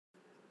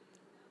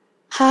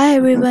Hi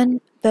everyone,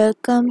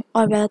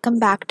 welcome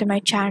back to my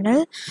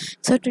channel.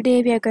 So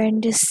today we are going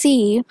to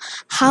see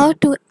how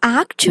to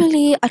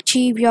actually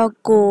achieve your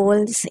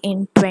goals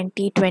in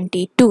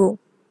 2022.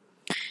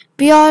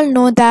 We all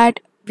know that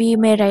we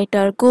may write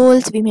our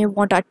goals, we may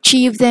want to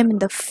achieve them in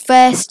the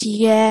first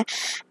year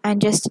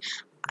and just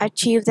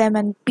achieve them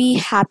and be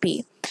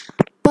happy.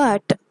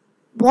 But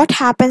what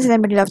happens in the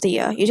middle of the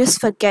year? You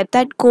just forget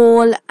that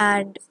goal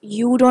and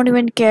you don't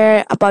even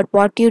care about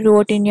what you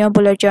wrote in your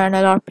bullet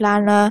journal or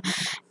planner,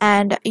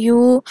 and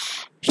you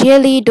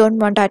really don't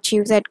want to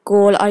achieve that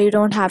goal or you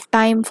don't have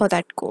time for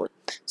that goal.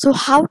 So,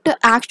 how to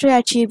actually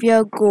achieve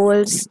your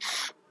goals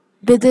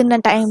within a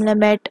time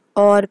limit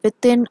or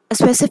within a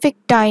specific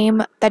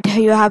time that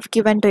you have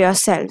given to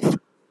yourself?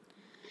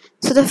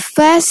 So, the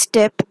first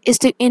step is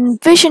to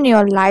envision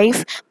your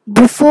life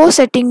before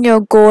setting your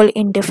goal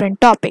in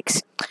different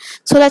topics.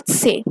 So, let's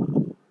say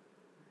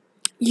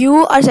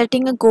you are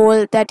setting a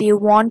goal that you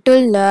want to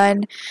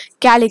learn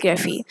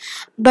calligraphy,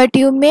 but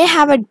you may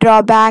have a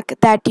drawback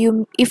that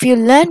if you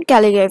learn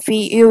calligraphy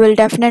you will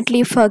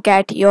definitely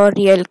forget your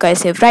real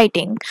cursive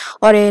writing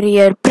or a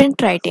real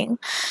print writing.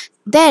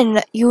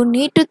 Then you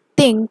need to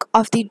think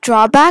of the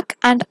drawback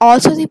and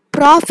also the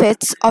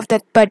profits of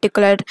that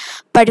particular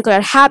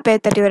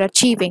habit that you are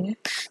achieving.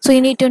 So you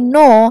need to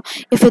know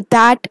if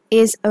that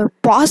is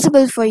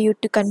possible for you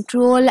to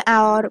control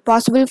or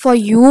possible for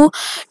you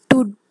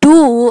to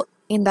do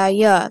in the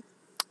year.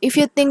 If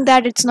you think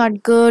that it's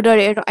not good or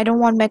I don't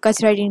want my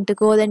cursive writing to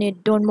go, then you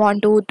don't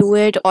want to do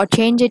it or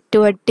change it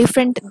to a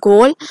different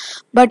goal.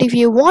 But if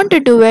you want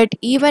to do it,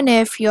 even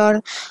if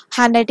your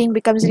handwriting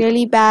becomes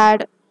really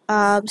bad,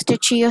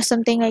 stitchy or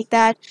something like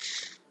that,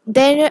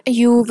 then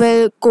you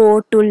will go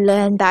to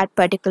learn that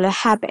particular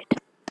habit.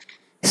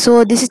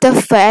 So this is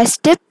the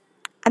first tip.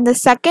 And the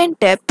second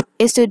tip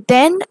is to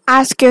then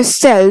ask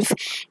yourself,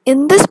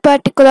 in this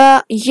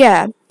particular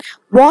year,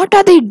 what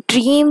are the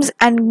dreams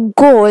and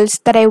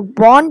goals that I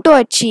want to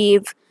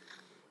achieve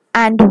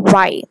and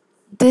why?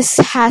 This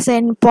has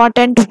an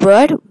important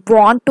word,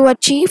 want to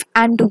achieve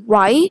and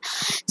why.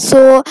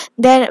 So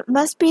there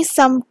must be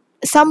some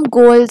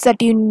goals that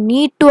you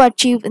need to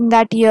achieve in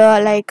that year,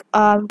 like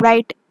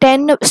write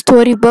 10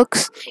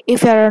 storybooks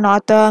if you're an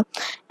author,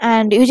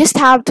 and you just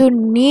have to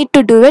need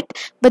to do it.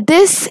 But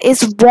this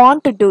is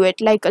want to do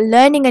it, like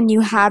learning a new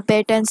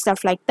habit and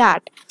stuff like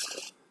that.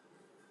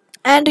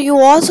 And you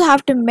also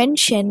have to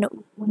mention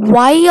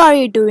why are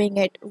you doing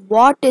it,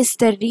 what is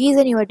the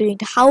reason you are doing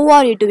it, how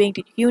are you doing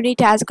it. You need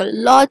to ask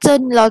lots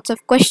and lots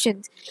of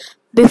questions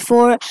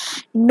before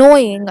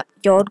knowing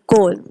your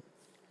goal.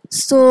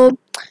 So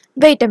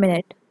wait a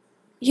minute,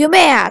 you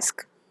may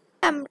ask,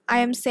 I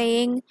am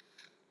saying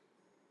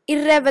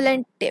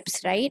irrelevant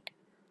tips, right?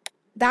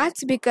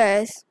 That's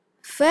because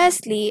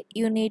firstly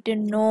you need to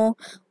know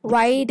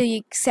why do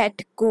you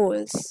set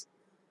goals.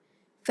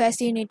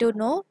 First, you need to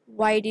know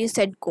why do you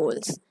set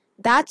goals.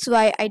 That's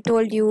why I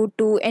told you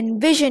to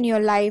envision your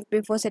life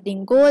before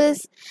setting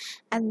goals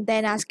and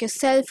then ask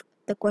yourself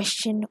the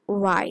question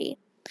why.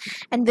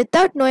 And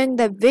without knowing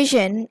the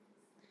vision,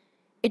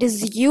 it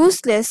is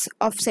useless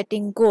of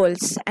setting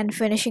goals and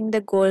finishing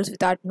the goals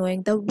without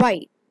knowing the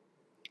why.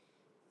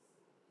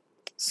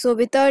 So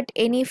without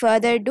any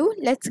further ado,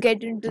 let's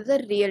get into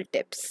the real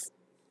tips.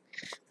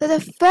 So the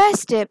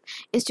first tip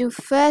is to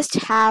first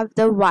have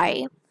the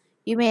why.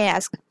 You may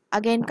ask,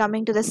 again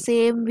coming to the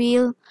same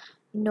wheel?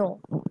 No,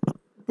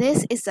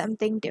 this is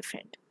something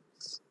different.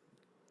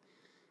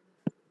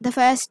 The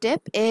first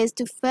step is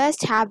to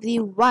first have the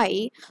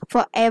why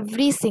for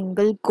every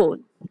single goal.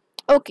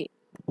 Okay,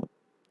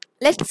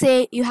 let's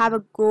say you have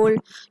a goal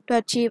to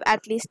achieve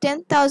at least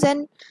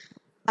 10,000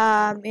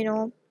 um, you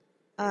know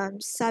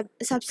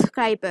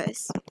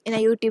subscribers in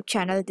a YouTube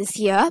channel this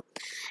year,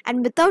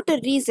 and without a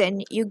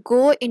reason you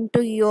go into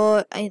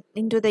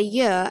the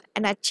year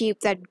and achieve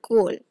that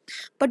goal,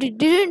 but you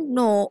didn't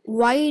know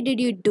why did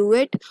you do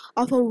it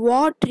or for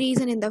what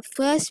reason in the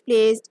first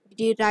place did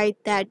you write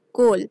that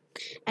goal.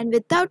 And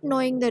without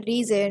knowing the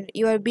reason,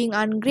 you are being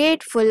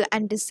ungrateful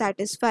and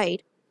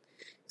dissatisfied.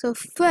 So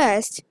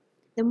first,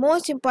 the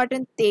most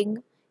important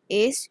thing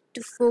is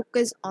to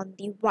focus on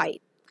the why.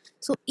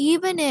 So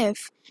even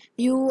if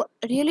you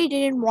really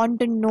didn't want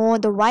to know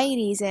the why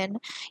reason,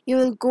 you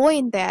will go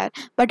in there,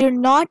 but you'll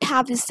not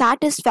have the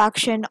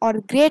satisfaction or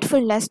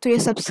gratefulness to your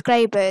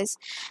subscribers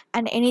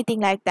and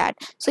anything like that.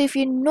 So if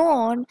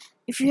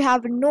you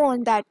have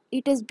known that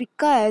it is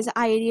because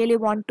I really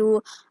want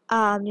to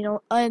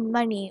earn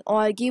money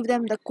or give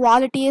them the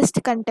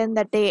qualitiest content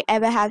that they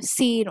ever have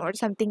seen or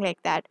something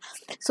like that.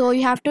 So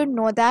you have to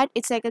know that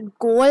it's like a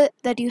goal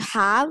that you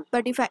have,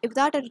 but if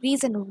that a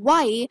reason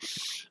why,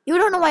 you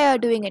don't know why you're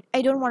doing it.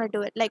 I don't want to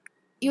do it. Like,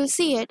 you'll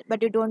see it,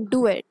 but you don't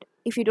do it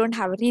if you don't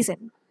have a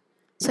reason.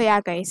 So yeah,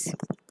 guys,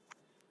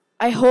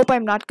 I hope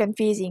I'm not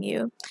confusing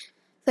you.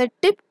 So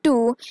tip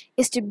 2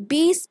 is to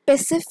be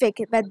specific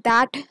with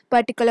that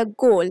particular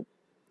goal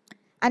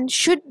and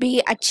should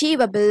be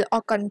achievable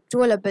or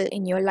controllable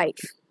in your life.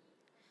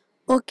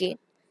 Okay,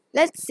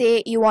 let's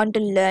say you want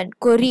to learn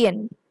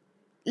Korean.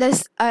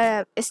 let's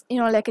is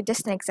like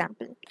just an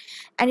example,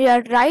 and you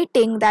are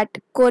writing that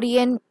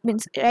Korean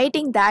means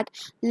writing that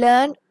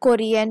learn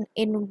Korean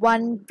in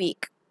 1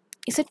 week.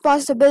 Is it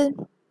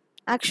possible?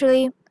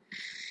 Actually,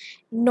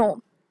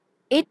 no,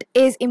 it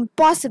is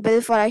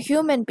impossible for a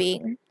human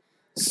being.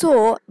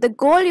 So the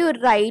goal you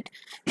write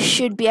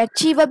should be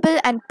achievable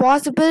and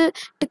possible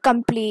to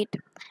complete.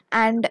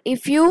 And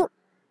if you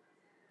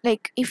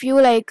write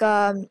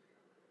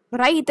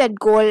that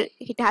goal,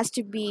 it has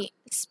to be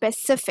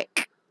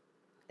specific.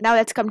 Now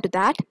let's come to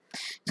that.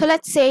 So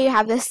let's say you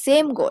have the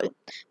same goal,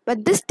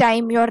 but this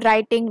time you're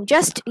writing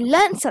just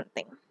learn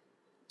something.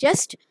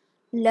 Just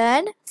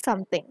learn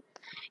something.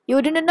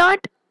 You do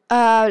not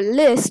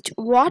list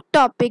what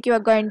topic you are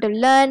going to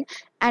learn,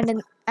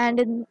 and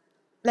in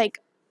like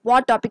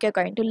what topic you're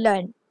going to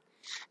learn.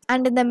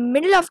 And in the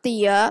middle of the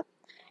year,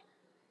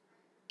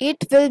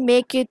 it will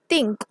make you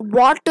think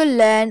what to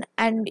learn,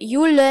 and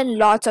you learn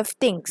lots of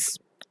things,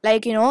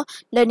 like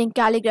learning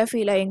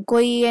calligraphy, learning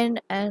Korean,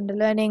 and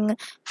learning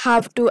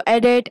how to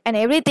edit and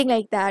everything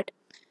like that.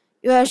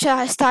 You are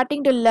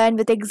starting to learn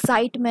with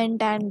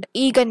excitement and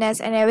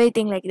eagerness and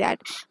everything like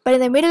that. But in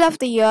the middle of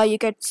the year, you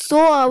get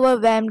so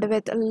overwhelmed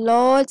with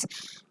loads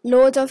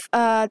of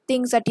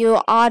things that you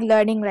are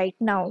learning right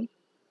now.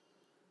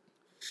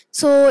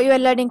 So you are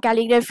learning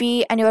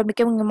calligraphy and you are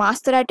becoming a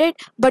master at it,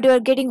 but you are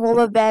getting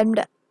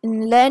overwhelmed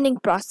in learning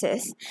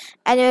process.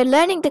 And you are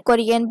learning the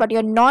Korean, but you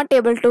are not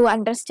able to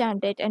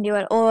understand it, and you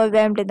are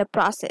overwhelmed in the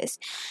process.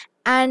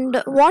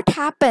 And what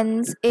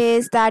happens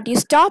is that you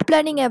stop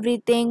learning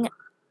everything,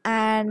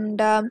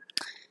 and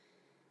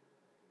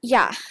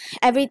yeah,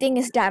 everything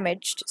is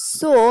damaged.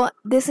 So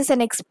this is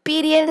an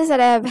experience that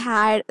I have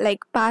had like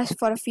past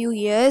for a few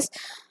years.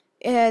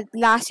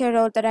 Last year I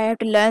wrote that I have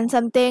to learn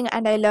something,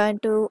 and I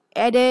learned to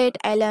edit,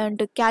 I learned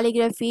to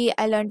calligraphy,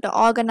 I learned to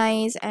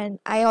organize, and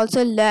I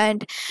also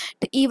learned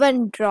to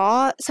even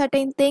draw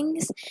certain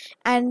things.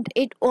 And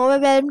it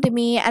overwhelmed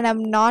me, and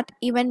I'm not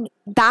even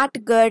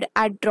that good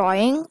at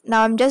drawing.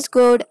 Now I'm just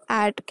good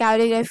at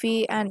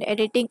calligraphy and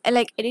editing. I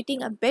like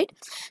editing a bit.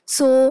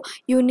 So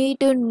you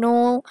need to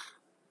know,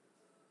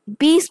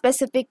 be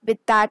specific with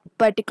that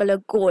particular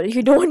goal.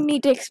 You don't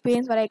need to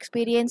experience what I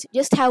experience.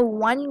 Just have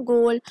one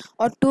goal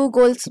or two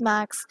goals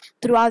max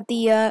throughout the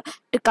year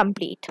to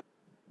complete.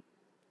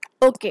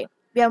 Okay,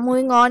 we are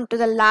moving on to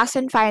the last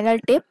and final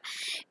tip.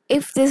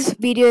 If this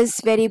video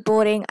is very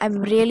boring, I'm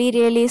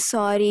really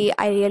sorry.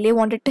 I really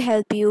wanted to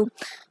help you,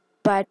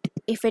 but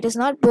if it is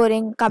not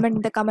boring, comment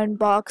in the comment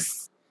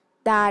box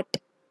that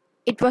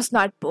it was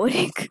not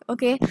boring.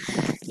 Okay,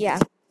 yeah.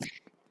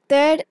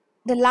 Third,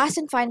 the last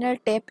and final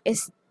tip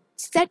is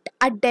set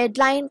a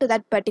deadline to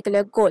that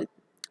particular goal.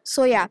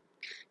 So yeah,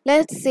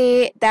 let's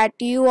say that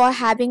you are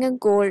having a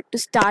goal to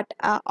start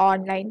an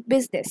online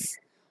business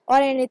or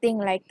anything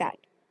like that,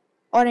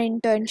 or an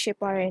internship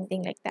or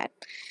anything like that.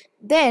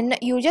 Then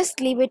you just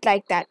leave it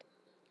like that.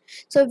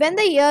 So when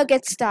the year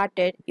gets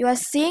started, you are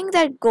seeing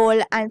that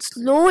goal and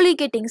slowly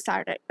getting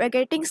started. You're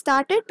getting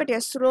started, but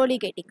you're slowly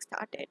getting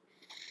started.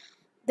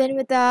 Then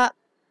with a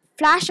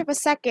flash of a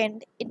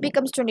second, it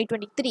becomes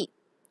 2023.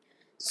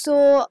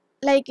 So,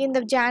 like in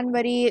the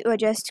January, you're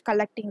just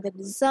collecting the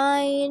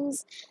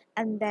designs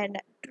and then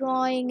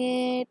drawing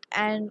it,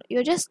 and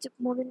you're just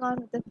moving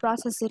on with the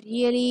process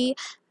really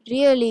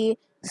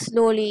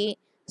slowly,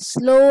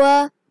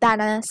 slower than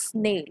a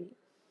snail.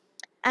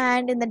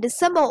 And in the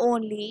December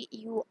only,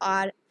 you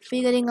are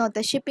figuring out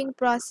the shipping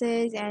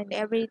process and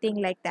everything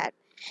like that.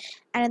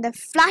 And in the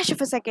flash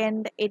of a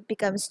second, it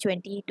becomes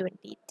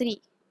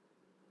 2023.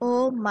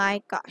 Oh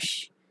my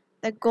gosh,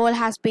 the goal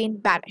has been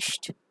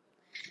banished.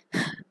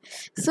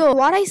 So,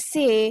 what I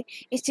say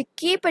is to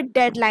keep a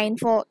deadline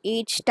for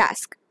each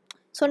task.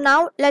 So,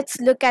 now let's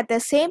look at the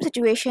same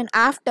situation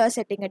after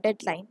setting a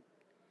deadline.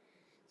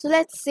 So,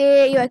 let's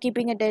say you are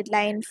keeping a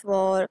deadline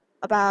for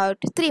about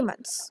 3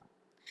 months,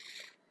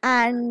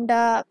 and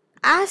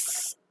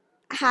as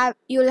have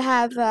you'll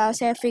have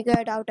say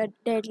figured out a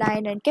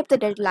deadline and kept the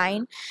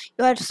deadline.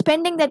 You are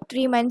spending that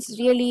 3 months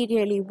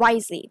really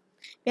wisely.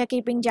 We are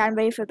keeping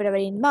January,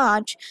 February, and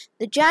March.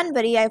 The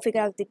January, I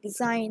figure out the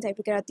designs, I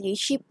figure out the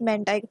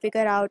shipment, I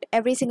figure out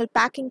every single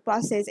packing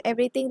process,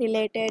 everything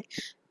related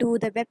to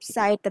the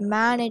website, the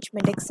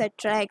management,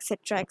 etc.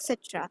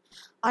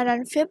 And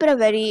on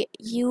February,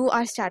 you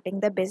are starting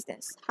the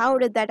business. How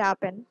did that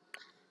happen?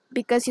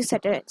 Because you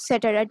set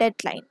a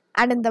deadline.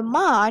 And in the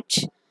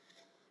March,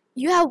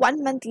 you have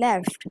 1 month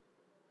left,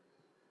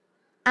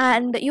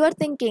 and you are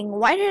thinking,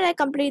 why did I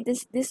complete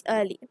this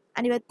early?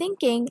 And you are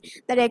thinking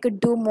that I could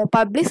do more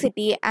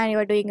publicity, and you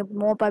are doing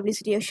more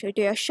publicity to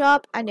your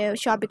shop, and your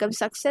shop becomes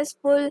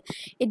successful.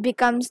 It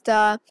becomes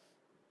the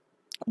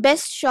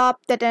best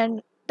shop that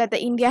the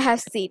India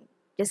has seen.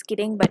 Just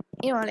kidding, but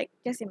like,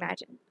 just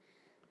imagine.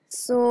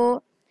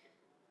 So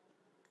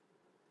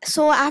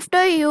so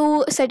after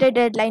you set a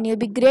deadline, you'll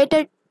be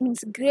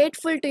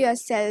grateful to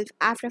yourself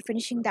after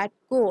finishing that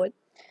goal.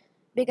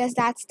 because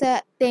that's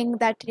the thing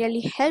that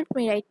really helped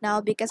me right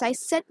now, because I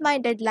set my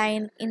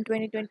deadline in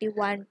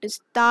 2021 to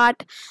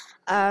start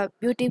a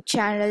YouTube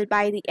channel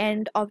by the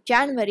end of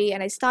January,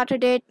 and I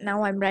started it.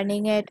 Now I'm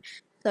running it,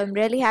 so I'm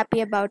really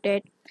happy about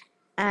it.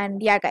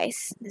 And yeah,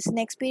 guys, this is an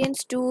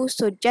experience too,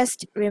 so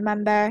just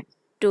remember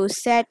to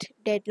set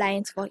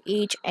deadlines for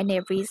each and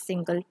every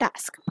single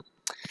task.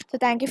 So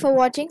thank you for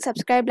watching.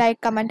 Subscribe,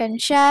 like, comment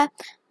and share.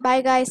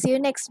 Bye guys, see you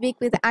next week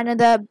with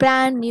another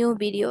brand new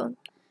video.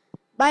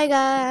 Bye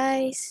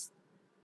guys.